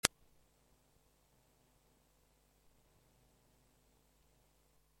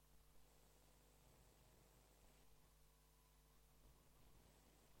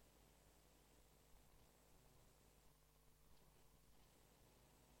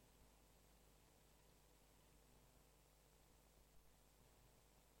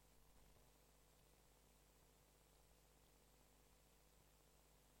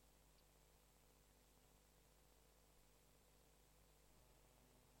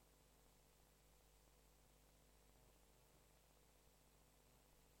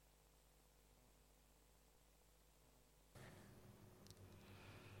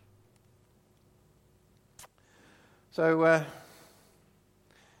So,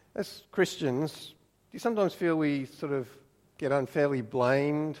 as Christians, do you sometimes feel we sort of get unfairly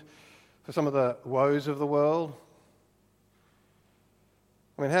blamed for some of the woes of the world?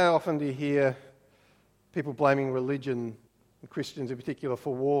 I mean, how often do you hear people blaming religion, and Christians in particular,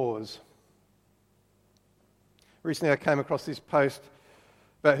 for wars? Recently I came across this post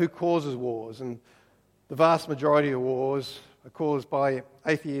about who causes wars, and the vast majority of wars are caused by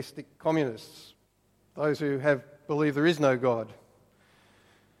atheistic communists, those who believe there is no God.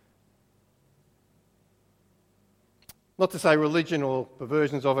 Not to say religion or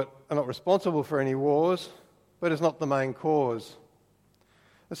perversions of it are not responsible for any wars, but it's not the main cause.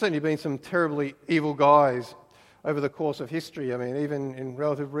 There's certainly been some terribly evil guys over the course of history. I mean, even in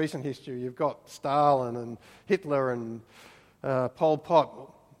relative recent history, you've got Stalin and Hitler and Pol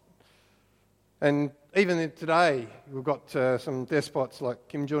Pot. And even today, we've got some despots like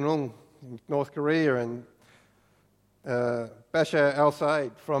Kim Jong-un in North Korea and Bashar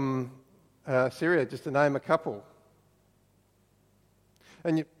al-Assad from Syria, just to name a couple.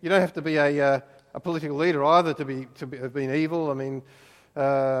 And you don't have to be a political leader either to have been evil. I mean,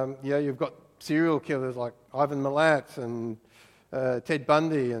 you've got serial killers like Ivan Milat and Ted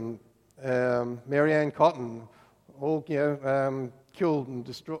Bundy and Marianne Cotton, all killed and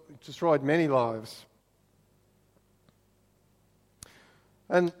destroyed many lives.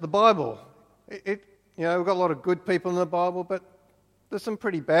 And the Bible, we've got a lot of good people in the Bible, but there's some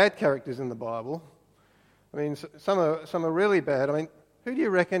pretty bad characters in the Bible. I mean, some are really bad. I mean, who do you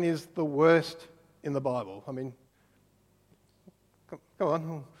reckon is the worst in the Bible? I mean, come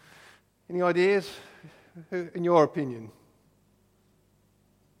on. Any ideas? Who, in your opinion?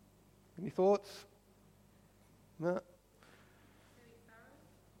 Any thoughts? No?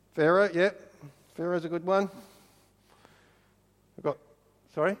 Pharaoh, yeah. Pharaoh's a good one.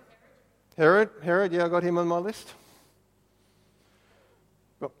 Herod, yeah, I got him on my list.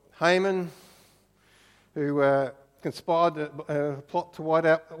 Got Haman, who conspired to plot to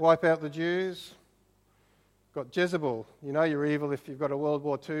wipe out the Jews. Got Jezebel. You know you're evil if you've got a World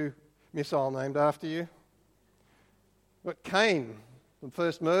War II missile named after you. Got Cain, the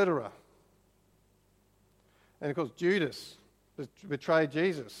first murderer. And of course Judas, who betrayed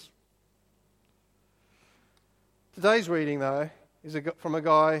Jesus. Today's reading, though, is from a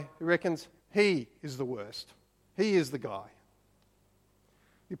guy who reckons he is the worst. He is the guy.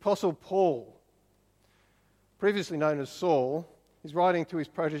 The Apostle Paul, previously known as Saul, is writing to his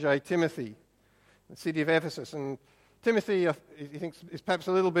protege Timothy in the city of Ephesus. And Timothy, he thinks, is perhaps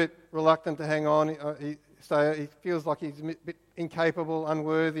a little bit reluctant to hang on. He feels like he's a bit incapable,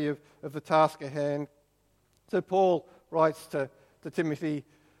 unworthy of the task at hand. So Paul writes to Timothy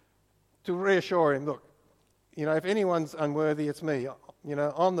to reassure him, look, if anyone's unworthy, it's me.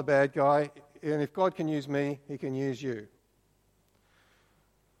 I'm the bad guy, and if God can use me, he can use you.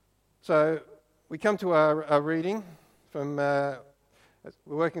 So we come to our reading from, we're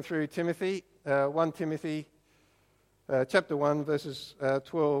working through Timothy, 1 Timothy, chapter 1, verses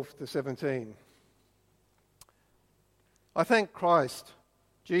 12 to 17. I thank Christ,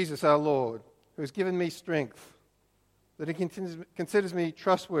 Jesus our Lord, who has given me strength, that he considers me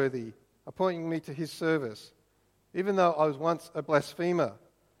trustworthy, appointing me to his service, even though I was once a blasphemer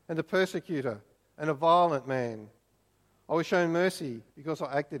and a persecutor and a violent man. I was shown mercy because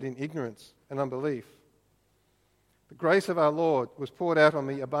I acted in ignorance and unbelief. The grace of our Lord was poured out on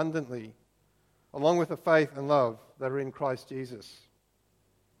me abundantly, along with the faith and love that are in Christ Jesus.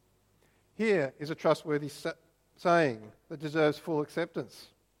 Here is a trustworthy saying that deserves full acceptance.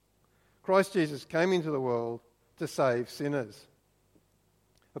 Christ Jesus came into the world to save sinners,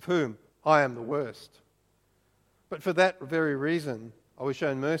 of whom I am the worst. But for that very reason I was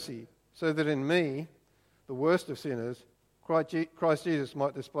shown mercy, so that in me, the worst of sinners, Christ Jesus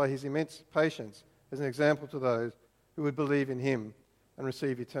might display his immense patience as an example to those who would believe in him and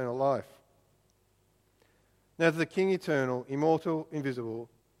receive eternal life. Now to the King eternal, immortal, invisible,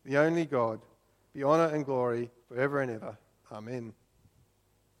 the only God, be honour and glory forever and ever. Amen.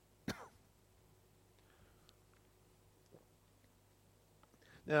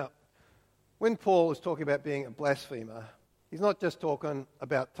 Now, when Paul is talking about being a blasphemer, he's not just talking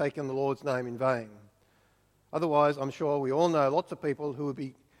about taking the Lord's name in vain. Otherwise, I'm sure we all know lots of people who would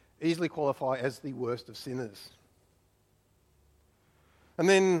be easily qualified as the worst of sinners. And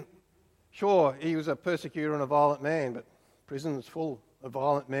then, sure, he was a persecutor and a violent man, but prison is full of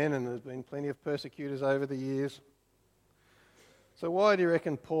violent men and there's been plenty of persecutors over the years. So why do you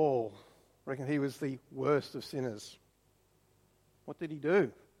reckon Paul he was the worst of sinners? What did he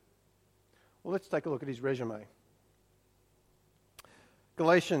do? Well, let's take a look at his resume.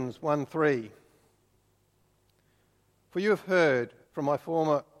 Galatians 1:3. For you have heard from my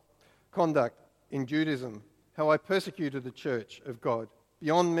former conduct in Judaism how I persecuted the church of God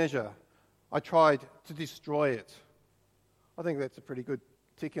beyond measure. I tried to destroy it. I think that's a pretty good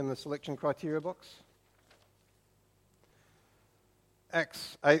tick in the selection criteria box.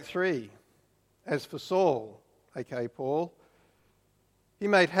 Acts 8:3. As for Saul, aka Paul, he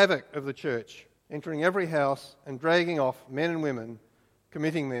made havoc of the church, entering every house and dragging off men and women,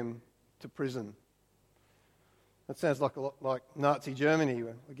 committing them to prison. That sounds like a lot like Nazi Germany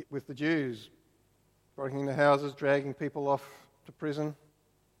with the Jews, breaking into houses, dragging people off to prison.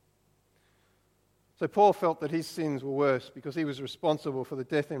 So Paul felt that his sins were worse because he was responsible for the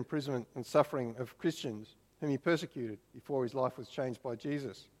death, imprisonment and suffering of Christians whom he persecuted before his life was changed by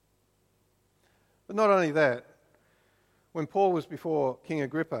Jesus. But not only that, when Paul was before King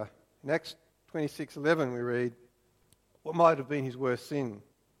Agrippa, in Acts 26:11 we read, what might have been his worst sin.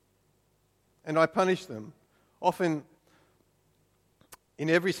 And I punished them, often in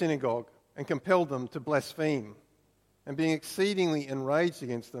every synagogue, and compelled them to blaspheme. And being exceedingly enraged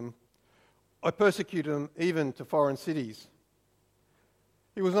against them, I persecuted them even to foreign cities.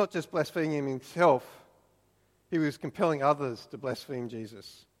 He was not just blaspheming himself, he was compelling others to blaspheme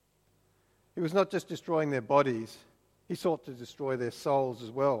Jesus. He was not just destroying their bodies, he sought to destroy their souls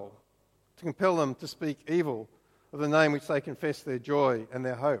as well, to compel them to speak evil of the name which they confess their joy and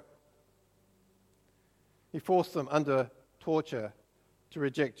their hope. He forced them under torture to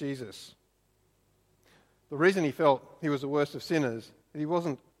reject Jesus. The reason he felt he was the worst of sinners, he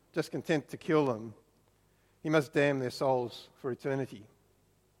wasn't just content to kill them, he must damn their souls for eternity.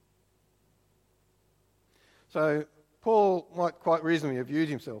 So Paul might quite reasonably have viewed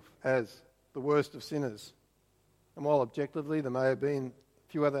himself as the worst of sinners. And while objectively there may have been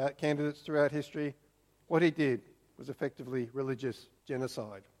a few other candidates throughout history, what he did was effectively religious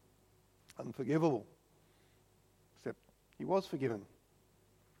genocide. Unforgivable. Except he was forgiven,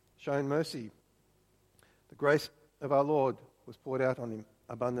 shown mercy. The grace of our Lord was poured out on him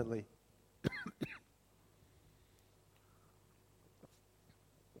abundantly.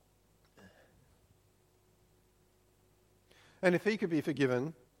 And if he could be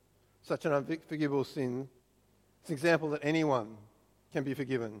forgiven such an unforgivable sin, it's an example that anyone can be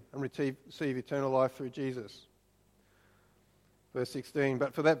forgiven and receive eternal life through Jesus. Verse 16,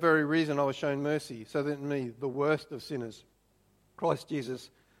 but for that very reason I was shown mercy, so that in me, the worst of sinners, Christ Jesus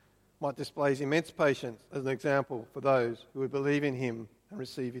might display his immense patience as an example for those who would believe in him and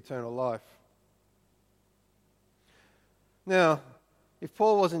receive eternal life. Now, if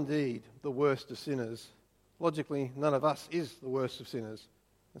Paul was indeed the worst of sinners, logically none of us is the worst of sinners.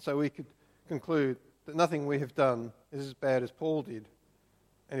 And so we could conclude that nothing we have done is as bad as Paul did.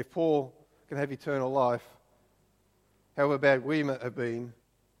 And if Paul can have eternal life, however bad we may have been,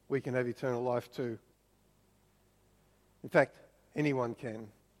 we can have eternal life too. In fact, anyone can.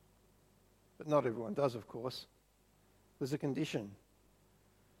 But not everyone does, of course. There's a condition.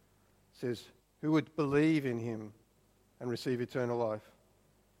 It says, who would believe in him and receive eternal life?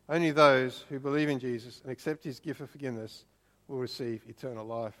 Only those who believe in Jesus and accept his gift of forgiveness will receive eternal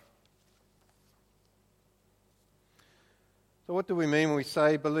life. So what do we mean when we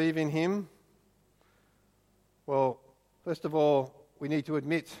say believe in him? Well, first of all, we need to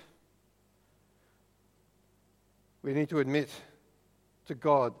admit to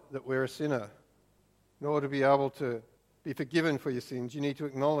God that we're a sinner. In order to be able to be forgiven for your sins, you need to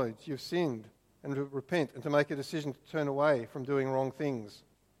acknowledge you've sinned and to repent and to make a decision to turn away from doing wrong things.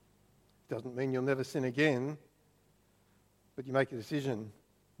 It doesn't mean you'll never sin again, but you make a decision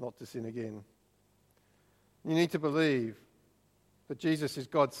not to sin again. You need to believe that Jesus is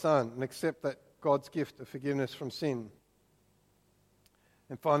God's Son and accept that God's gift of forgiveness from sin.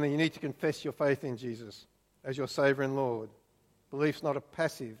 And finally, you need to confess your faith in Jesus as your Saviour and Lord. Belief's not a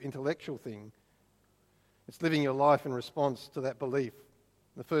passive, intellectual thing. It's living your life in response to that belief.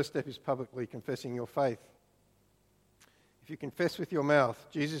 The first step is publicly confessing your faith. If you confess with your mouth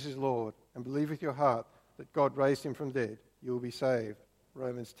Jesus is Lord and believe with your heart that God raised him from dead, you will be saved.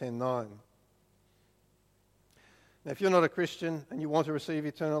 Romans 10:9. Now, if you're not a Christian and you want to receive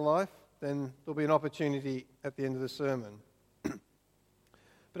eternal life, then there'll be an opportunity at the end of the sermon.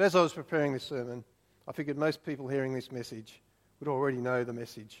 But as I was preparing this sermon, I figured most people hearing this message would already know the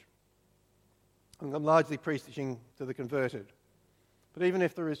message. And I'm largely preaching to the converted. But even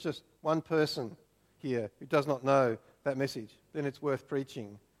if there is just one person here who does not know that message, then it's worth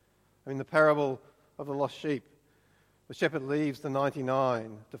preaching. I mean, the parable of the lost sheep. The shepherd leaves the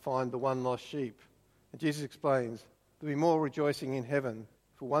 99 to find the one lost sheep. And Jesus explains, there'll be more rejoicing in heaven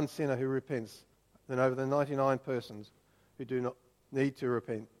for one sinner who repents than over the 99 persons who do not need to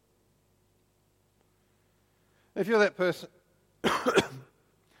repent. If you're that person,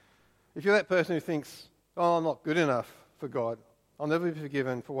 if you're that person who thinks, "Oh, I'm not good enough for God. I'll never be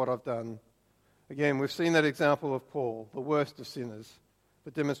forgiven for what I've done." Again, we've seen that example of Paul, the worst of sinners,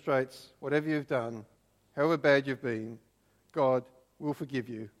 that demonstrates whatever you've done, however bad you've been, God will forgive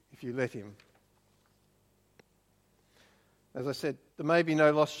you if you let him. As I said, there may be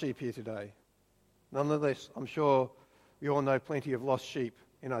no lost sheep here today. Nonetheless, I'm sure we all know plenty of lost sheep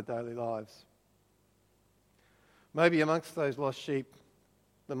in our daily lives. Maybe amongst those lost sheep,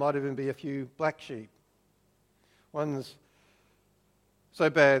 there might even be a few black sheep. Ones so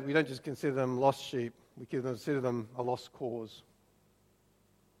bad we don't just consider them lost sheep, we consider them a lost cause.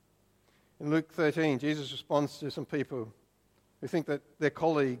 In Luke 13, Jesus responds to some people who think that their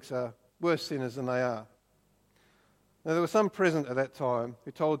colleagues are worse sinners than they are. Now, there were some present at that time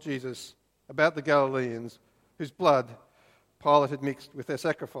who told Jesus about the Galileans whose blood Pilate had mixed with their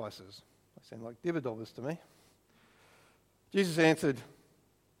sacrifices. They sound like dibbit-dobbers to me. Jesus answered,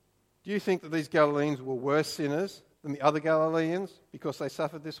 "Do you think that these Galileans were worse sinners than the other Galileans because they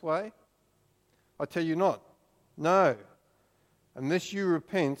suffered this way? I tell you not. No. Unless you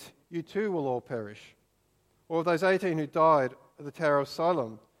repent, you too will all perish. Or of those 18 who died at the Tower of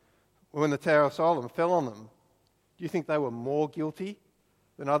Siloam, when the Tower of Siloam fell on them, do you think they were more guilty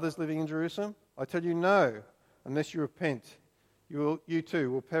than others living in Jerusalem? I tell you, no. Unless you repent, you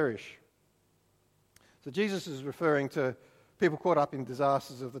too will perish." So Jesus is referring to people caught up in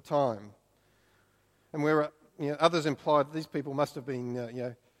disasters of the time. And where others implied that these people must have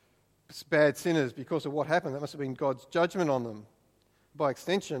been bad sinners because of what happened. That must have been God's judgment on them. By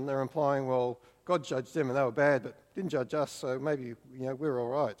extension, they're implying, well, God judged them and they were bad, but didn't judge us, so maybe we're all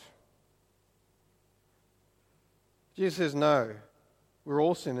right. Jesus says, no, we're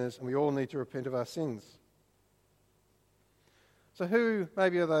all sinners and we all need to repent of our sins. So who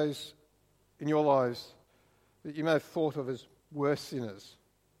maybe are those in your lives that you may have thought of as worse sinners?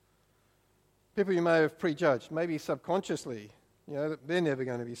 People you may have prejudged, maybe subconsciously, that they're never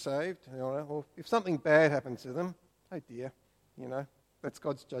going to be saved. Or if something bad happens to them, oh dear, that's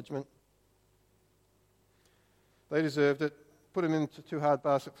God's judgment. They deserved it. Put them into too hard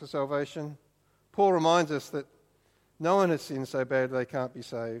basket for salvation. Paul reminds us that no one has sinned so bad they can't be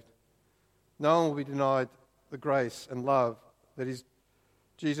saved. No one will be denied the grace and love that is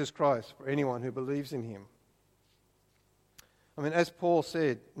Jesus Christ for anyone who believes in him. As Paul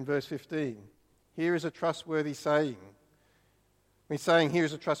said in verse 15, here is a trustworthy saying. When he's saying here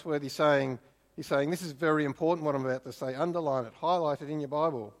is a trustworthy saying, he's saying this is very important what I'm about to say. Underline it, highlight it in your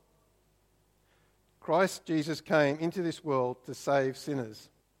Bible. Christ Jesus came into this world to save sinners.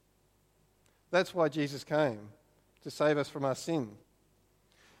 That's why Jesus came, to save us from our sin.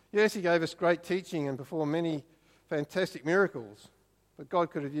 Yes, he gave us great teaching and performed many fantastic miracles, but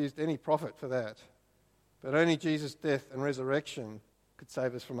God could have used any prophet for that. But only Jesus' death and resurrection could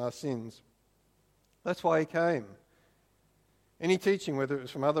save us from our sins. That's why he came. Any teaching, whether it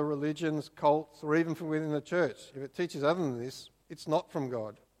was from other religions, cults, or even from within the church, if it teaches other than this, it's not from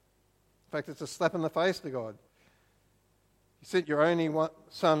God. In fact, it's a slap in the face to God. You sent your only one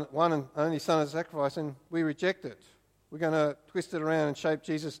and only Son as a sacrifice, and we reject it. We're going to twist it around and shape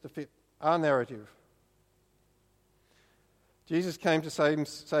Jesus to fit our narrative. Jesus came to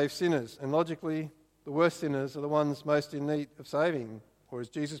save sinners, and logically, the worst sinners are the ones most in need of saving. Or as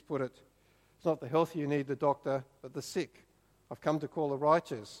Jesus put it, it's not the healthy who need the doctor, but the sick. I've come to call the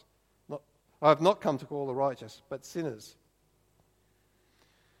righteous. I have not come to call the righteous, but sinners.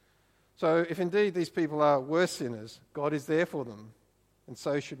 So if indeed these people are worse sinners, God is there for them, and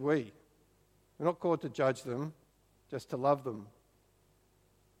so should we. We're not called to judge them, just to love them.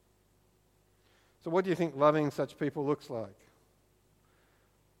 So what do you think loving such people looks like?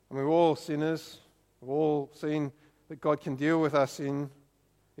 We're all sinners. We've all seen that God can deal with our sin,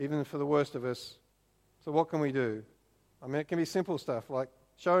 even for the worst of us. So what can we do? It can be simple stuff like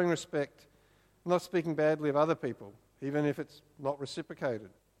showing respect, not speaking badly of other people, even if it's not reciprocated.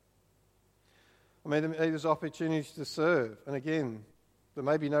 There's opportunities to serve, and again, there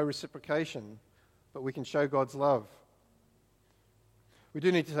may be no reciprocation, but we can show God's love. We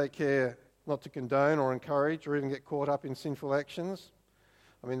do need to take care not to condone or encourage or even get caught up in sinful actions.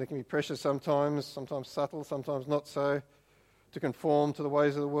 There can be pressure sometimes subtle, sometimes not so, to conform to the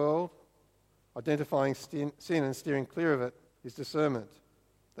ways of the world. Identifying sin and steering clear of it is discernment.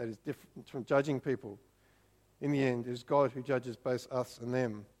 That is different from judging people. In the end, it is God who judges both us and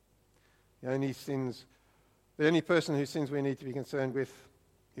them. The only person whose sins we need to be concerned with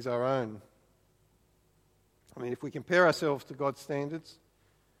is our own. If we compare ourselves to God's standards,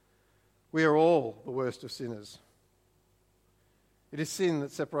 we are all the worst of sinners. It is sin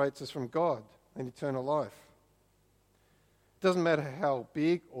that separates us from God and eternal life. It doesn't matter how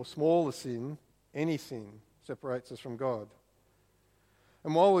big or small the sin, any sin separates us from God.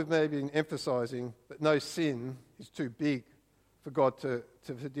 And while we've maybe been emphasising that no sin is too big for God to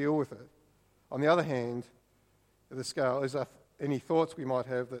deal with it, on the other hand of the scale is any thoughts we might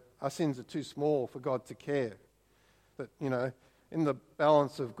have that our sins are too small for God to care. That, in the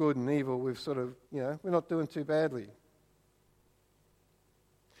balance of good and evil, we've sort of, we're not doing too badly.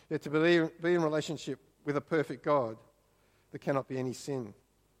 Yet to be in relationship with a perfect God, there cannot be any sin.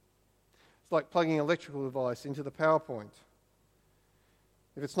 It's like plugging an electrical device into the power point.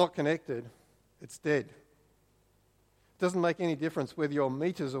 If it's not connected, it's dead. It doesn't make any difference whether you're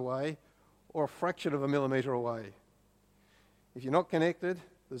meters away or a fraction of a millimetre away. If you're not connected,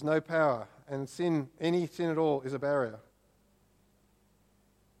 there's no power, and any sin at all, is a barrier.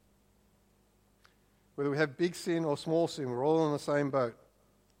 Whether we have big sin or small sin, we're all in the same boat.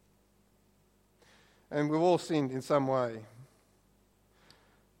 And we've all sinned in some way.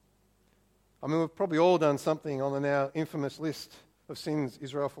 I mean, we've probably all done something on the now infamous list of sins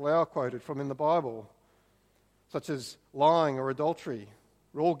Israel Folau quoted from in the Bible, such as lying or adultery.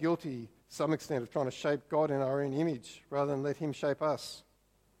 We're all guilty to some extent of trying to shape God in our own image rather than let him shape us.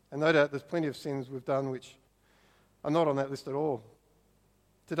 And no doubt there's plenty of sins we've done which are not on that list at all.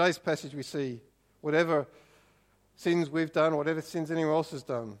 Today's passage we see whatever sins we've done, whatever sins anyone else has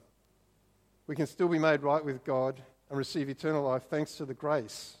done, we can still be made right with God and receive eternal life thanks to the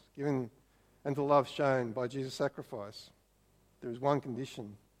grace given and the love shown by Jesus' sacrifice. There is one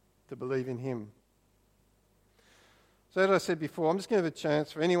condition: to believe in him. So as I said before, I'm just going to give a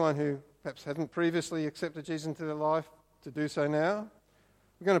chance for anyone who perhaps hadn't previously accepted Jesus into their life to do so now.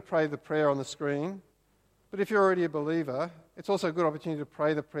 We're going to pray the prayer on the screen. But if you're already a believer, it's also a good opportunity to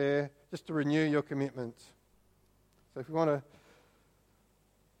pray the prayer just to renew your commitment. So if we want to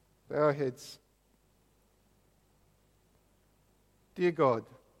bow our heads. Dear God,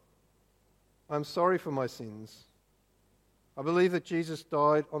 I'm sorry for my sins. I believe that Jesus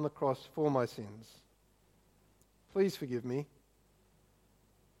died on the cross for my sins. Please forgive me.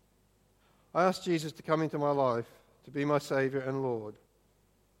 I ask Jesus to come into my life to be my Saviour and Lord.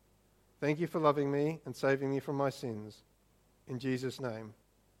 Thank you for loving me and saving me from my sins. In Jesus' name,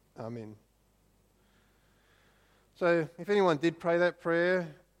 Amen. So if anyone did pray that prayer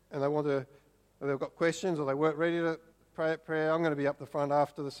and or they've got questions or they weren't ready to pray that prayer, I'm going to be up the front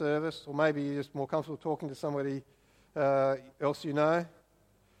after the service, or maybe you're just more comfortable talking to somebody else you know.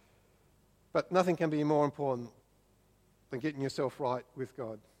 But nothing can be more important than getting yourself right with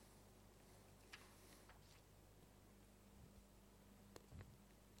God.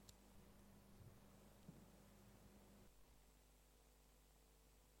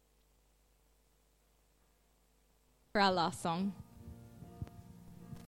 For our last song.